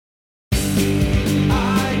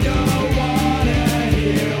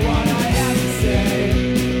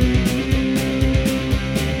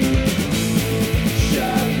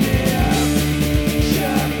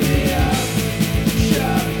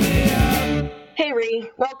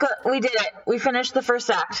everybody. Welcome. We did it. We finished the first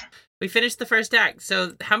act. We finished the first act.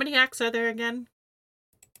 So how many acts are there again?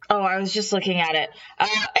 Oh, I was just looking at it.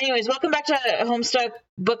 Anyways, welcome back to Homestuck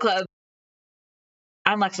Book Club.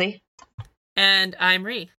 I'm Lexi. And I'm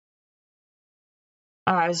Ree.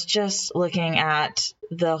 I was just looking at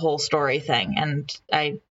the whole story thing, and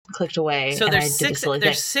I clicked away. So and there's I did six. the silly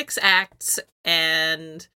There's thing. 6 acts,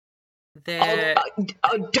 and there.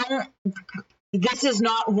 Don't. This is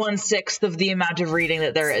not 1/6 of the amount of reading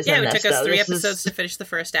that there is. Yeah, in it this, took us though. 3 This episodes to finish the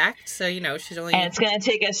first act. So she's only. And it's gonna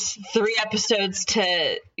take us 3 episodes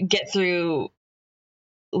to get through.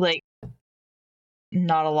 Like,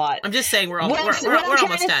 not a lot. I'm just saying we're almost done.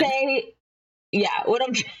 What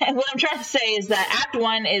I'm trying to say is that Act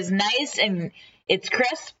 1 is nice and it's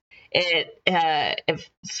crisp. It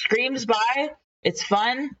screams by. It's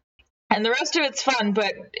fun, and the rest of it's fun,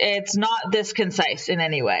 but it's not this concise in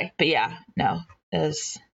any way. But yeah, no,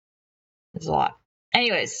 there's a lot.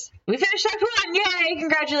 Anyways, we finished Act 1. Yay!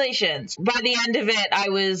 Congratulations. By the end of it, I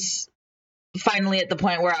was finally at the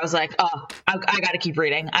point where I was like, oh, I got to keep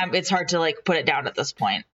reading. It's hard to put it down at this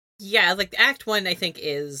point. Yeah, Act 1, I think,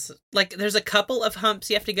 is, there's a couple of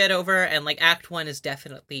humps you have to get over, and, Act 1 is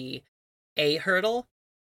definitely a hurdle.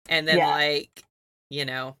 And then,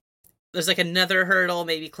 there's, another hurdle,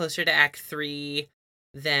 maybe closer to Act 3,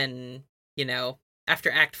 then,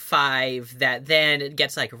 after Act 5, that then it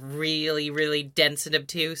gets, really, really dense and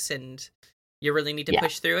obtuse, and you really need to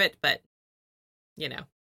push through it, but,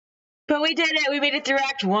 But we did it! We made it through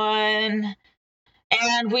Act 1!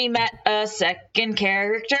 And we met a second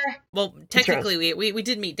character. Well, technically, we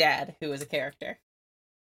did meet Dad, who was a character.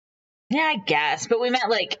 Yeah, I guess. But we met,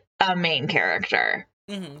 a main character.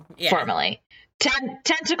 Mm-hmm. Yeah. Formally.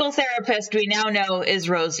 Tentacle therapist, we now know, is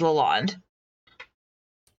Rose Lalonde.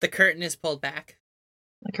 The curtain is pulled back.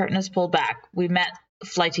 We met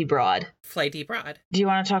Flighty Broad. Do you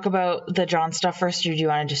want to talk about the John stuff first, or do you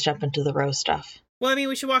want to just jump into the Rose stuff? Well, I mean,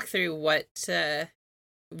 we should walk through what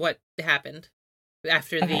happened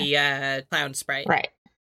after the clown sprite.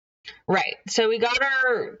 Right. So we got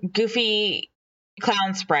our goofy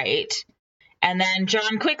clown sprite, and then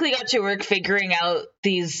John quickly got to work figuring out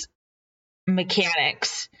these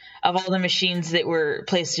mechanics of all the machines that were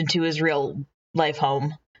placed into his real life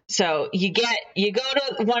home. So you go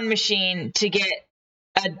to one machine to get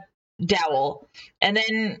a dowel, and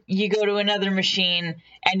then you go to another machine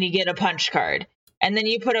and you get a punch card, and then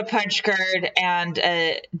you put a punch card and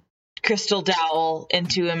a crystal dowel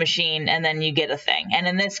into a machine, and then you get a thing. And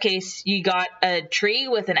in this case, you got a tree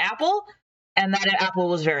with an apple, and that apple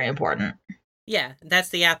was very important. Yeah, that's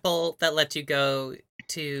the apple that lets you go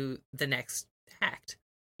to the next act.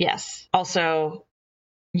 Yes. Also,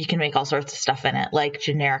 you can make all sorts of stuff in it, like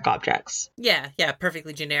generic objects. Yeah,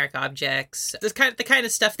 perfectly generic objects. The kind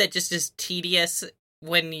of stuff that just is tedious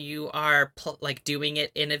when you are doing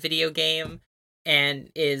it in a video game, and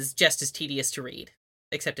is just as tedious to read.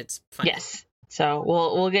 Except it's fun. Yes. So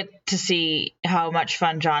we'll get to see how much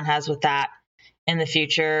fun John has with that in the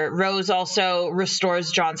future. Rose also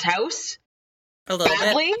restores John's house. A little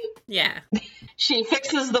badly. Bit. Yeah. She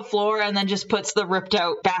fixes the floor and then just puts the ripped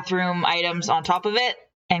out bathroom items on top of it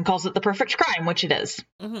and calls it the perfect crime, which it is.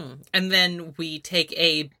 Mm-hmm. And then we take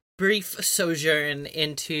a brief sojourn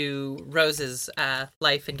into Rose's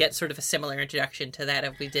life and get sort of a similar introduction to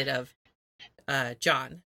that we did of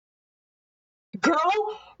John.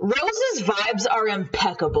 Girl, Rose's vibes are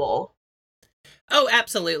impeccable. Oh,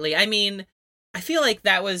 absolutely. I mean, I feel like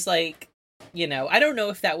that was I don't know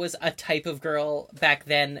if that was a type of girl back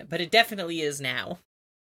then, but it definitely is now.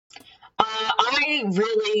 I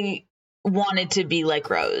really wanted to be like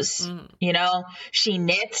Rose. She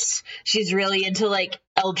knits. She's really into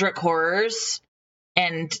Eldritch horrors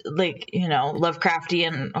and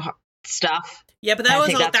Lovecraftian stuff. Yeah, but that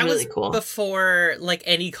was really cool. Before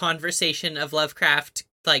any conversation of Lovecraft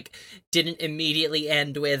didn't immediately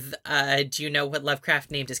end with do you know what Lovecraft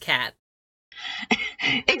named his cat?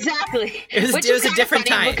 Exactly. It was a different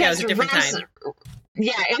time. Yeah, it was a different time.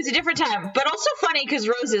 Yeah, it was a different time, but also funny because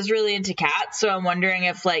Rose is really into cats, so I'm wondering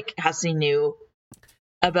if Hussey knew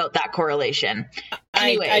about that correlation.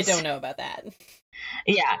 Anyways, I don't know about that.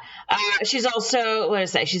 Yeah. She's also, what did I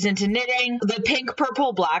say? She's into knitting. The pink,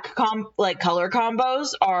 purple, black color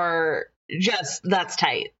combos are just, that's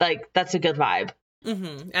tight. That's a good vibe.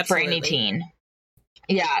 Mm-hmm, absolutely. For any teen.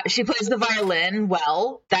 Yeah, she plays the violin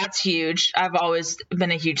well. That's huge. I've always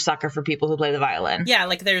been a huge sucker for people who play the violin.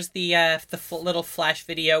 Yeah, there's the little flash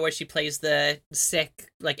video where she plays the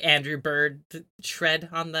sick Andrew Bird shred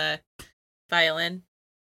on the violin.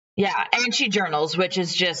 Yeah, and she journals, which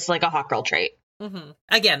is just a hot girl trait. Mm-hmm.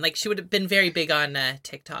 Again, she would have been very big on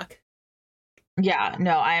TikTok. Yeah,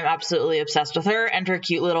 no, I am absolutely obsessed with her and her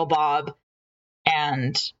cute little bob,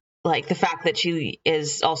 and like the fact that she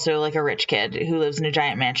is also like a rich kid who lives in a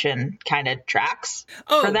giant mansion kind of tracks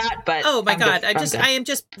for that. But oh my God, good. I am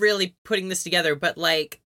just really putting this together, but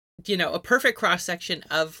like, you know, a perfect cross section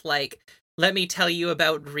of like, let me tell you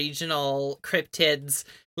about regional cryptids,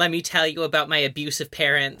 let me tell you about my abusive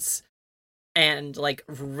parents, and like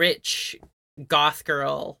rich goth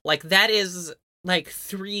girl. Like that is like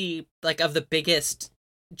 3 like of the biggest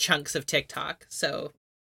chunks of TikTok. So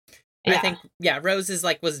Yeah. I think, yeah, Rose is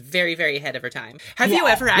like was very, very ahead of her time. Have you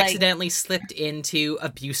ever accidentally slipped into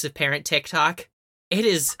abusive parent TikTok? It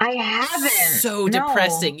is I haven't. So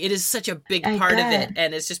depressing. It is such a big part of it,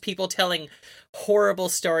 and it's just people telling horrible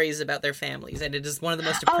stories about their families, and it is one of the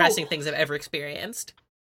most depressing things I've ever experienced.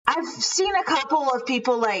 I've seen a couple of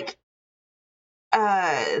people like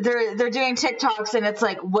they're doing TikToks, and it's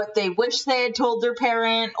like what they wish they had told their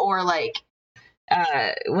parent, or like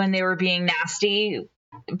when they were being nasty,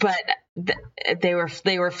 but they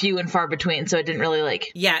were few and far between, so it didn't really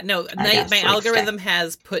like. Yeah, no, my algorithm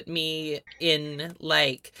has put me in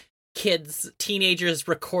like teenagers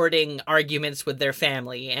recording arguments with their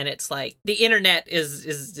family, and it's like the internet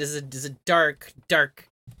is a dark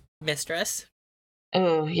mistress.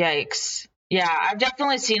 Oh, yikes. Yeah, I've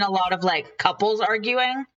definitely seen a lot of like couples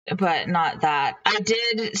arguing, but not that. I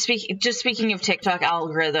did speaking of TikTok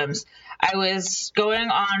algorithms, I was going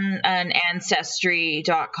on an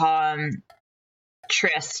Ancestry.com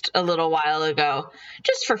tryst a little while ago,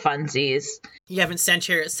 just for funsies. You haven't sent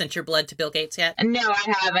your blood to Bill Gates yet? No,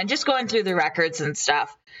 I haven't. Just going through the records and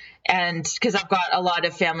stuff. And because I've got a lot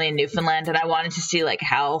of family in Newfoundland, and I wanted to see like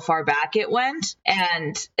how far back it went.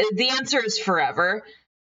 And the answer is forever.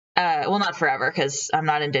 Well, not forever because I'm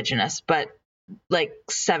not Indigenous, but like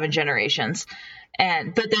 7 generations.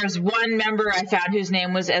 But there's one member I found whose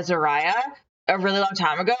name was Azariah a really long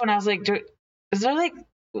time ago, and I was like,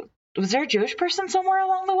 was there a Jewish person somewhere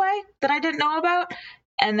along the way that I didn't know about?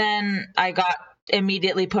 And then I got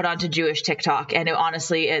immediately put onto Jewish TikTok, and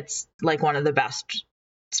honestly, it's like one of the best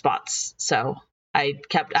spots. So I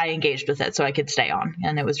engaged with it so I could stay on,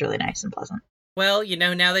 and it was really nice and pleasant. Well, you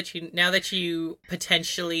know, now that you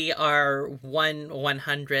potentially are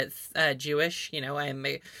 1/100th Jewish, you know, I'm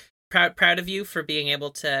proud of you for being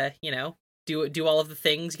able to, you know, do all of the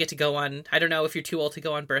things. You get to go on. I don't know if you're too old to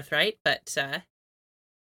go on Birthright, but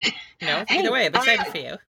you know, either way, I'm excited for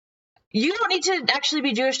you. You don't need to actually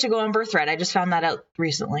be Jewish to go on Birthright. I just found that out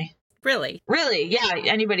recently. Really? Really? Yeah,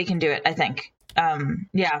 anybody can do it, I think.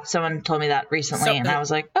 Yeah, someone told me that recently, and I was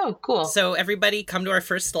like, oh, cool. So everybody come to our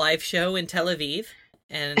first live show in Tel Aviv,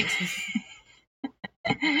 and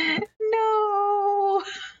no.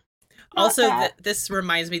 Also, this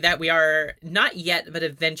reminds me that we are not yet, but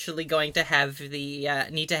eventually going to have the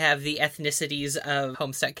ethnicities of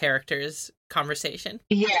Homestuck characters conversation.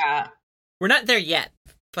 Yeah, we're not there yet,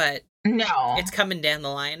 but no, it's coming down the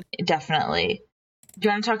line. Definitely. Do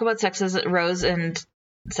you want to talk about Rose and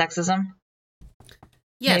sexism?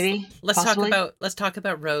 Yes, maybe. Let's talk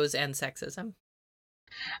about Rose and sexism.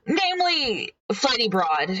 Namely, Flighty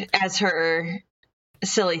Broad as her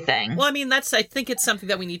silly thing. Well, I mean, I think it's something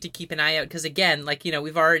that we need to keep an eye out, because again, like, you know,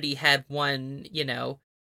 we've already had one, you know,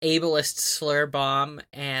 ableist slur bomb,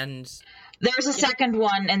 and there's a second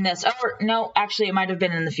one in this. Oh, no, actually, it might have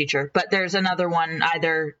been in the future, but there's another one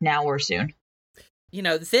either now or soon. You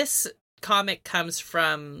know, this comic comes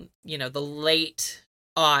from, you know, the late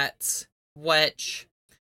aughts, which,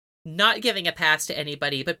 not giving a pass to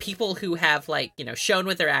anybody, but people who have, like, you know, shown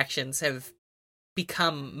with their actions have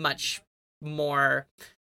become much more,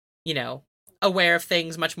 you know, aware of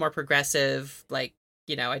things, much more progressive. Like,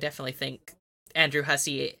 you know, I definitely think Andrew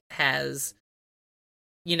Hussie has,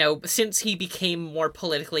 you know, since he became more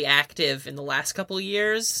politically active in the last couple of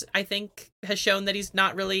years, I think has shown that he's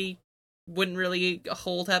wouldn't really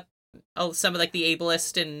hold up some of like the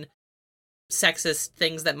ableist and sexist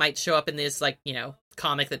things that might show up in this, like, you know,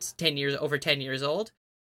 comic that's over 10 years old.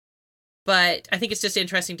 But I think it's just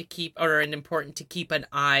interesting and important to keep an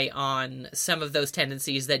eye on some of those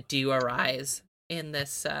tendencies that do arise in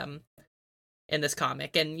this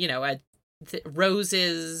comic. And, you know,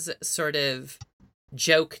 Rose's sort of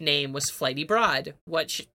joke name was Flighty Broad,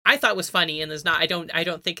 which I thought was funny, and is not, I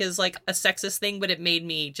don't think is like a sexist thing, but it made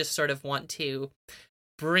me just sort of want to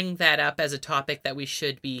bring that up as a topic that we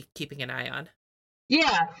should be keeping an eye on.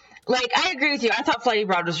 Yeah, like, I agree with you. I thought Flighty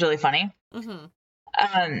Broad was really funny. Mm-hmm.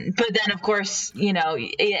 But then, of course, you know,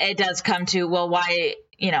 it does come to, well, why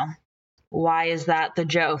is that the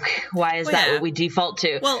joke? Why is that what we default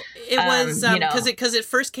to? Well, it was because it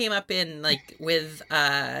first came up in, like, with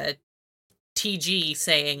TG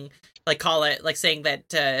saying, like call it like saying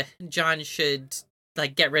that John should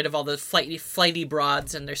like get rid of all those flighty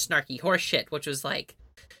broads and their snarky horse shit, which was like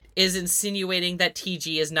is insinuating that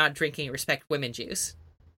TG is not drinking respect women juice.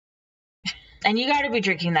 And you got to be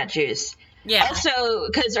drinking that juice. Yeah. Also,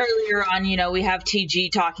 because earlier on, we have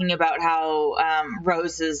TG talking about how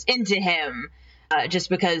Rose is into him, just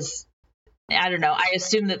because, I don't know. I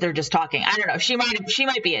assume that they're just talking. I don't know. She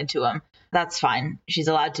might be into him. That's fine. She's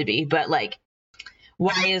allowed to be. But like,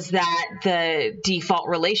 why is that the default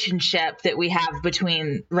relationship that we have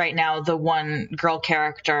between right now the one girl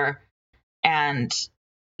character and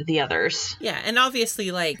the others? Yeah, and obviously,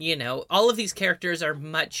 like, all of these characters are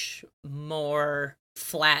much more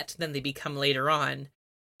flat than they become later on.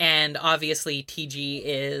 And obviously, TG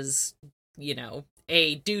is,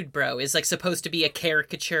 a dude bro, is like supposed to be a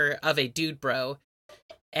caricature of a dude bro.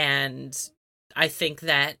 And I think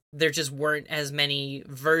that there just weren't as many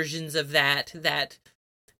versions of that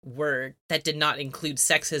did not include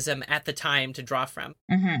sexism at the time to draw from.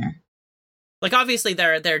 Mm-hmm. Like, obviously,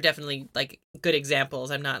 there are definitely, like, good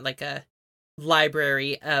examples. I'm not, like, a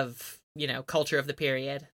library of, culture of the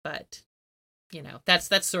period. But,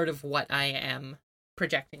 that's sort of what I am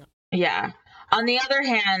projecting on. Yeah. On the other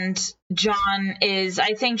hand, John is,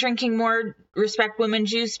 I think, drinking more respect women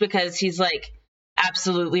juice because he's, like,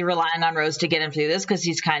 absolutely relying on Rose to get him through this because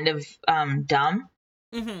he's kind of dumb.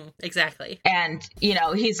 Mm-hmm, exactly. And,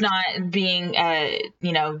 he's not being a,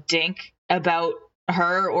 dink about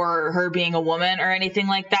her or her being a woman or anything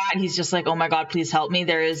like that. He's just like, oh my God, please help me.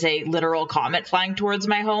 There is a literal comet flying towards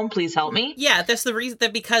my home. Please help me. Yeah, that's the reason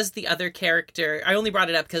that because the other character, I only brought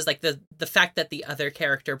it up because like the fact that the other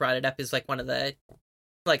character brought it up is like one of the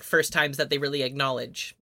like first times that they really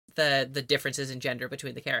acknowledge the differences in gender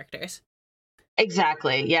between the characters.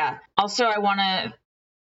 Exactly. Yeah. Also, I want to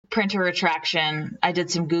print a retraction. I did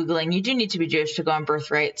some Googling. You do need to be Jewish to go on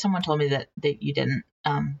Birthright. Someone told me that you didn't,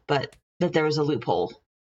 but that there was a loophole.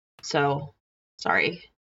 So, sorry.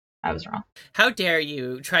 I was wrong. How dare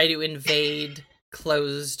you try to invade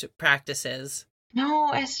closed practices?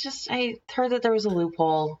 No, it's just, I heard that there was a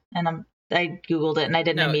loophole, and I Googled it, and I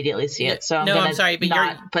didn't immediately see it, so I'm sorry, but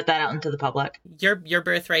not put that out into the public. Your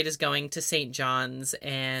birthright is going to St. John's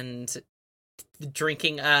and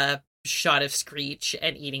drinking a shot of Screech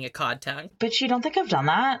and eating a cod tongue. But you don't think I've done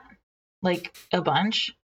that? Like, a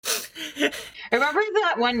bunch? Remember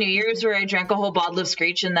that one New Year's where I drank a whole bottle of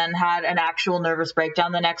Screech and then had an actual nervous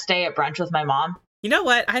breakdown the next day at brunch with my mom? You know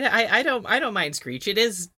what? I don't mind Screech. It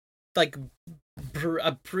is like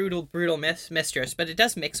a brutal mistress, but it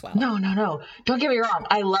does mix well. No. Don't get me wrong.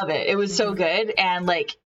 I love it. It was so good. And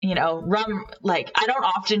like, rum, like I don't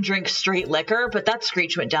often drink straight liquor, but that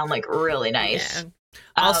Screech went down like really nice. Yeah.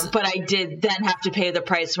 But I did then have to pay the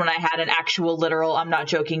price when I had an actual literal, I'm not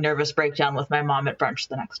joking, nervous breakdown with my mom at brunch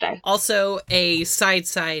the next day. Also, a side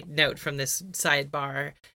note from this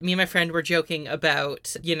sidebar. Me and my friend were joking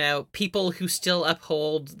about, people who still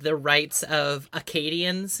uphold the rights of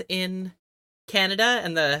Acadians in Canada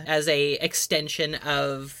and as a extension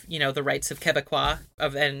of, the rights of Quebecois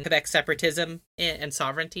and Quebec separatism and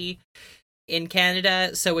sovereignty in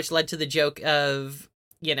Canada. So which led to the joke of,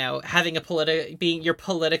 having being your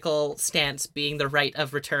political stance being the right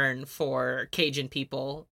of return for Cajun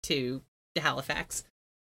people to Halifax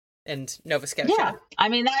and Nova Scotia. Yeah, I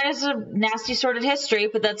mean, that is a nasty sordid history,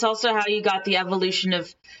 but that's also how you got the evolution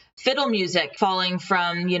of fiddle music falling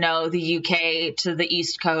from, the UK to the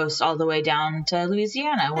East Coast all the way down to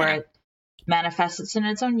Louisiana, where it manifests in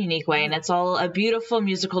its own unique way, and it's all a beautiful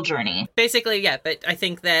musical journey. Basically, yeah, but I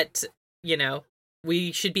think that,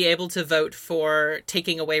 we should be able to vote for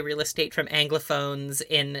taking away real estate from Anglophones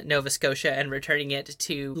in Nova Scotia and returning it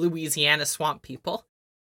to Louisiana swamp people.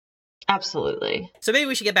 Absolutely. So maybe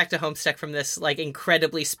we should get back to Homestuck from this, like,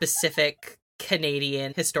 incredibly specific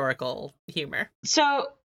Canadian historical humor.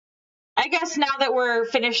 So, I guess now that we're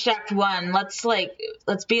finished Act 1, let's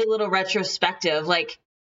be a little retrospective. Like,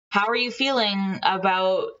 how are you feeling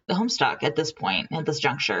about the Homestuck at this point, at this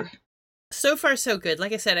juncture? So far, so good.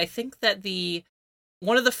 Like I said, I think that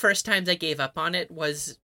one of the first times I gave up on it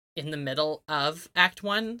was in the middle of Act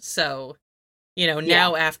 1. So,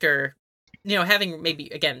 now after, having maybe,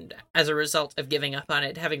 again, as a result of giving up on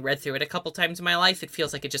it, having read through it a couple times in my life, it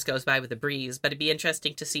feels like it just goes by with a breeze. But it'd be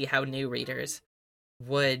interesting to see how new readers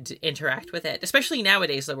would interact with it, especially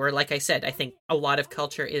nowadays where, like I said, I think a lot of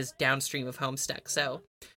culture is downstream of Homestuck. So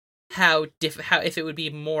how if it would be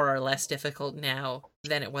more or less difficult now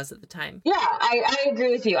than it was at the time. Yeah, I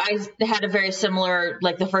agree with you. I had a very similar,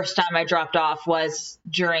 like the first time I dropped off was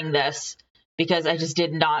during this because I just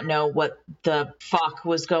did not know what the fuck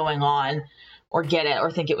was going on. or get it or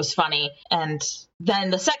think it was funny. And then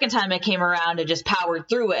the second time it came around, it just powered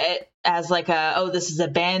through it as like this is a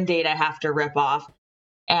Band-Aid I have to rip off.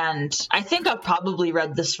 And I think I've probably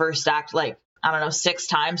read this first act, like, I don't know, 6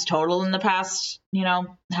 times total in the past,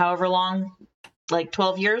 however long, like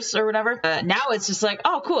 12 years or whatever. Now it's just like,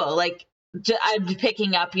 oh, cool. Like, I'm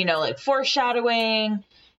picking up, like foreshadowing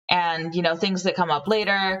and, things that come up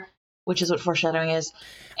later, which is what foreshadowing is.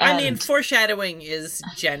 And I mean, foreshadowing is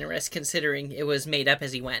generous considering it was made up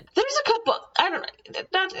as he went. There's a couple,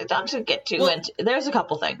 not to get too into, there's a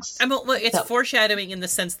couple things. It's foreshadowing in the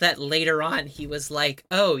sense that later on he was like,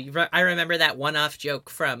 oh, I remember that one-off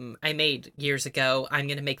joke I made years ago. I'm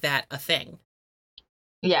going to make that a thing.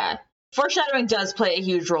 Yeah. Foreshadowing does play a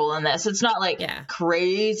huge role in this. It's not like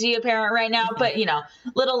crazy apparent right now, but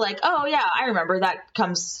little like, oh yeah, I remember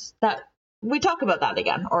that we talk about that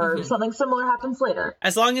again, or something similar happens later.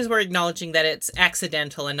 As long as we're acknowledging that it's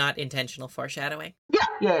accidental and not intentional foreshadowing.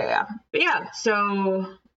 Yeah. But yeah, so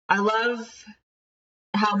I love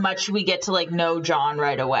how much we get to like know John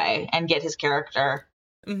right away and get his character.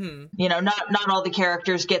 Mm-hmm. Not all the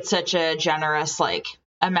characters get such a generous like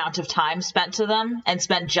amount of time spent to them and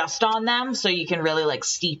spent just on them, so you can really like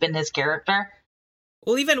steep in his character.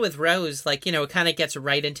 Well, even with Rose, like, it kind of gets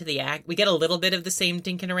right into the act. We get a little bit of the same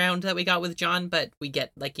dinking around that we got with John, but we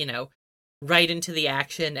get, like, right into the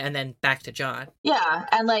action and then back to John. Yeah,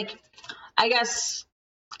 and, like, I guess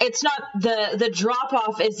it's not, the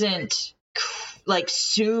drop-off isn't, like,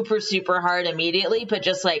 super, super hard immediately, but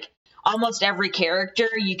just, like, almost every character,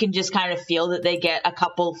 you can just kind of feel that they get a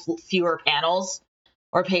couple fewer panels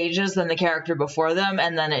or pages than the character before them,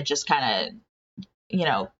 and then it just kind of,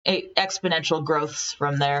 exponential growths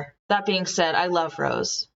from there. That being said, I love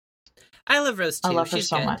Rose. I love Rose too. I love her She's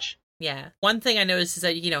so good. much. Yeah. One thing I noticed is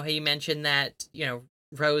that, how you mentioned that,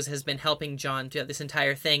 Rose has been helping John throughout this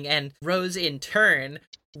entire thing, and Rose in turn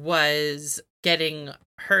was getting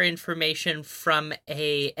her information from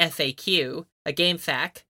a FAQ, a game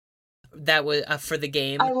FAQ, that was for the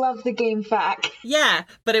game. I love the game FAQ. Yeah,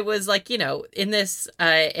 but it was like, in this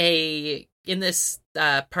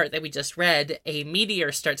part that we just read, a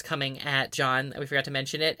meteor starts coming at John. We forgot to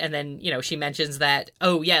mention it. And then, she mentions that,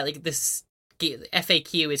 oh, yeah, like this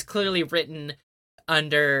FAQ is clearly written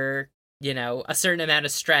under, a certain amount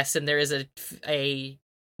of stress. And there is a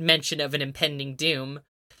mention of an impending doom.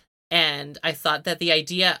 And I thought that the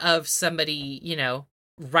idea of somebody,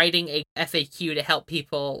 writing a FAQ to help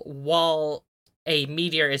people while a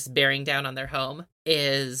meteor is bearing down on their home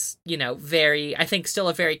is, I think still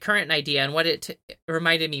a very current idea. And what it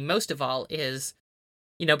reminded me most of all is,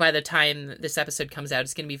 by the time this episode comes out,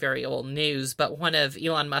 it's going to be very old news, but one of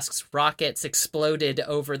Elon Musk's rockets exploded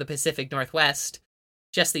over the Pacific Northwest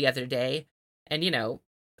just the other day. And,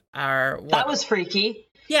 that was freaky.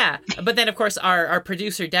 Yeah. But then, of course, our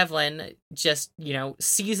producer, Devlin, just,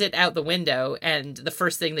 sees it out the window. And the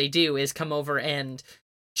first thing they do is come over and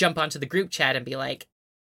jump onto the group chat and be like,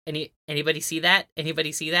 anybody see that?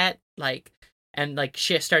 Anybody see that? Like, and like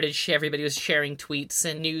everybody was sharing tweets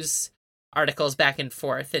and news articles back and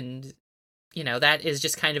forth. And, that is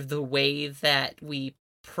just kind of the way that we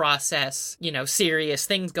process, serious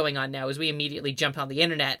things going on now, is we immediately jump on the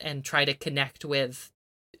internet and try to connect with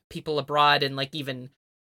people abroad. And like, even,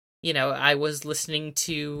 I was listening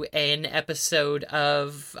to an episode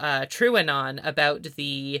of TrueAnon about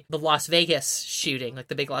the Las Vegas shooting, like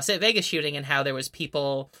the big Las Vegas shooting, and how there was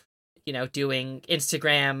people, doing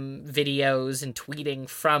Instagram videos and tweeting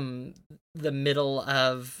from the middle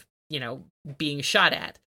of, being shot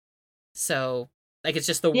at. So, like, it's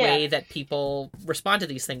just the way that people respond to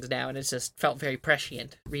these things now, and it's just felt very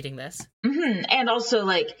prescient reading this. Mm-hmm. And also,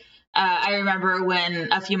 like, I remember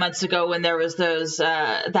when a few months ago when there was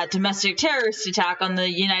that domestic terrorist attack on the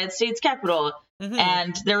United States Capitol,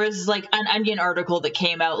 and there was like an Onion article that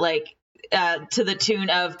came out like to the tune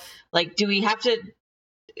of like, do we have to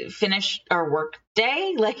finish our work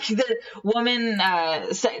day? Like, the woman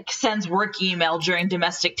sends work email during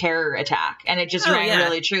domestic terror attack, and it just rang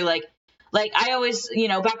really true. Like I always,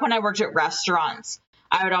 back when I worked at restaurants,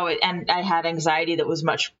 I would always, and I had anxiety that was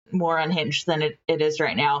much more unhinged than it is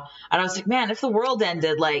right now. And I was like, man, if the world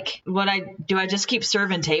ended, like, do I just keep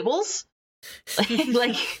serving tables?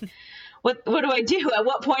 Like, what do I do? At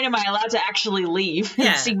what point am I allowed to actually leave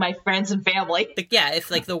and see my friends and family?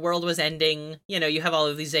 If like the world was ending, you have all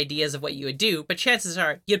of these ideas of what you would do, but chances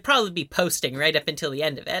are you'd probably be posting right up until the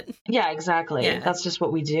end of it. Yeah, exactly. Yeah. That's just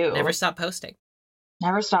what we do. Never stop posting.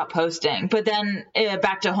 Never stop posting. But then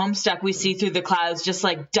back to Homestuck, we see through the clouds just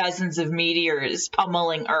like dozens of meteors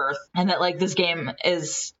pummeling Earth, and that like this game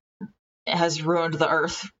has ruined the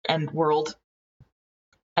Earth and world,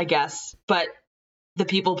 I guess. But the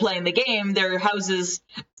people playing the game, their houses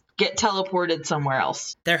get teleported somewhere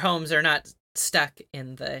else. Their homes are not stuck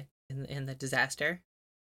in the disaster.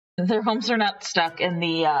 Their homes are not stuck in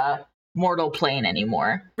the mortal plane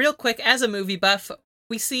anymore. Real quick, as a movie buff,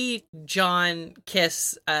 we see John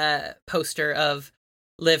kiss a poster of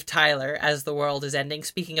Liv Tyler as the world is ending.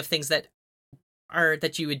 Speaking of things that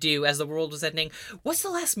you would do as the world was ending, what's the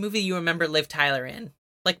last movie you remember Liv Tyler in?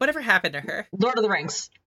 Like, whatever happened to her? Lord of the Rings.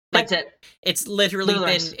 That's it. It's literally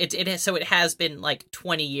been it has been like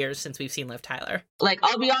 20 years since we've seen Liv Tyler. Like,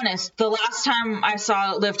 I'll be honest, the last time I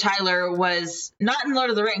saw Liv Tyler was not in Lord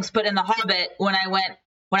of the Rings, but in The Hobbit when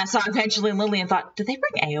I saw Evangeline Lilly and thought, did they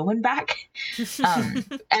bring Éowyn back?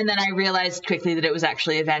 And then I realized quickly that it was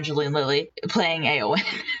actually Evangeline Lilly playing Éowyn,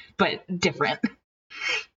 but different.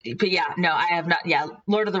 But yeah, no, I have not. Yeah,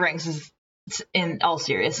 Lord of the Rings is, in all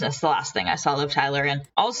seriousness, the last thing I saw Liv Tyler in.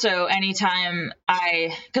 Also, anytime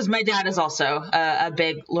because my dad is also a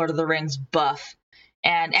big Lord of the Rings buff,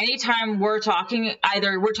 and anytime we're talking,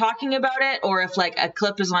 either we're talking about it or if like a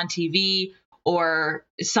clip is on TV or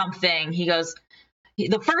something, he goes,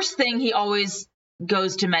 the first thing he always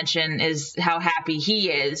goes to mention is how happy he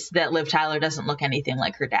is that Liv Tyler doesn't look anything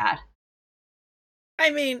like her dad. I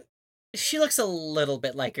mean, she looks a little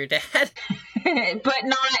bit like her dad. But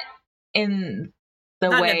not in the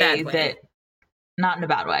not way, in a bad way that, not in a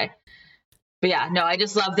bad way. But yeah, no, I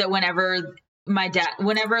just love that whenever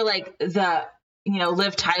like the,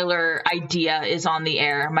 Liv Tyler idea is on the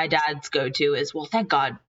air, my dad's go-to is, well, thank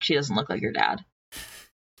God she doesn't look like your dad.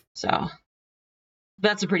 So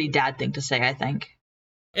that's a pretty dad thing to say, I think.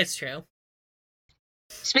 It's true.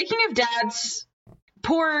 Speaking of dads,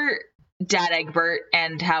 poor Dad Egbert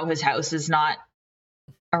and how his house is not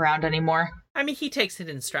around anymore. I mean, he takes it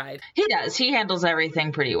in stride. He does. He handles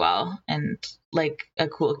everything pretty well and like a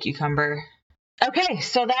cool cucumber. Okay,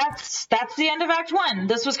 so that's the end of Act 1.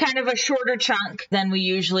 This was kind of a shorter chunk than we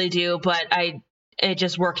usually do, but it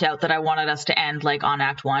just worked out that I wanted us to end like on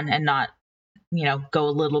Act 1 and not, go a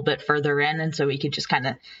little bit further in, and so we could just kind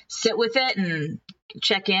of sit with it and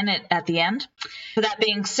check in at the end. So that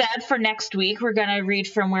being said, for next week, we're going to read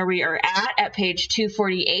from where we are at page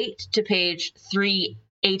 248 to page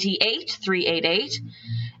 388.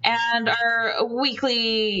 And our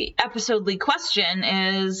weekly episodely question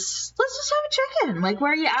is, let's just have a check-in. Like,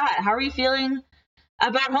 where are you at? How are you feeling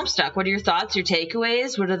about Homestuck? What are your thoughts, your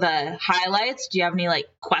takeaways? What are the highlights? Do you have any like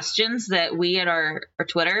questions that we at our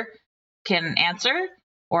Twitter can answer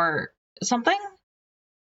or something?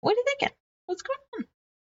 What are you thinking? What's going on?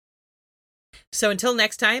 So until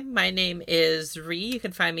next time, my name is Ree. You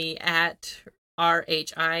can find me at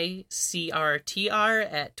RHICRTR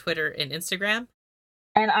at Twitter and Instagram.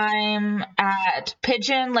 And I'm at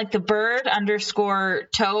pigeon, like the bird,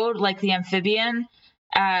 _toad, like the amphibian,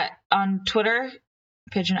 on Twitter.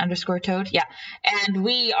 Pigeon _toad. Yeah. And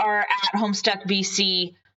we are at Homestuck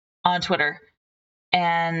BC on Twitter.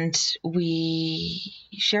 And we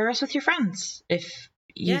share us with your friends if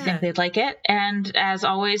you think they'd like it. And as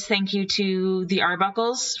always, thank you to the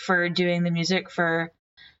Arbuckles for doing the music for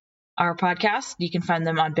our podcast. You can find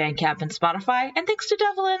them on Bandcamp and Spotify. And thanks to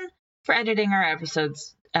Devlin for editing our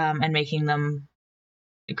episodes and making them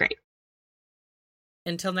great.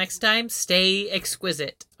 Until next time, stay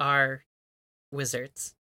exquisite, our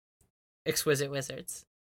wizards. Exquisite wizards.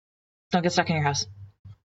 Don't get stuck in your house.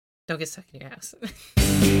 Don't get stuck in your house.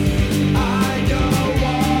 I don't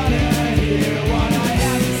wanna hear what I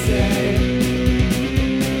have to say.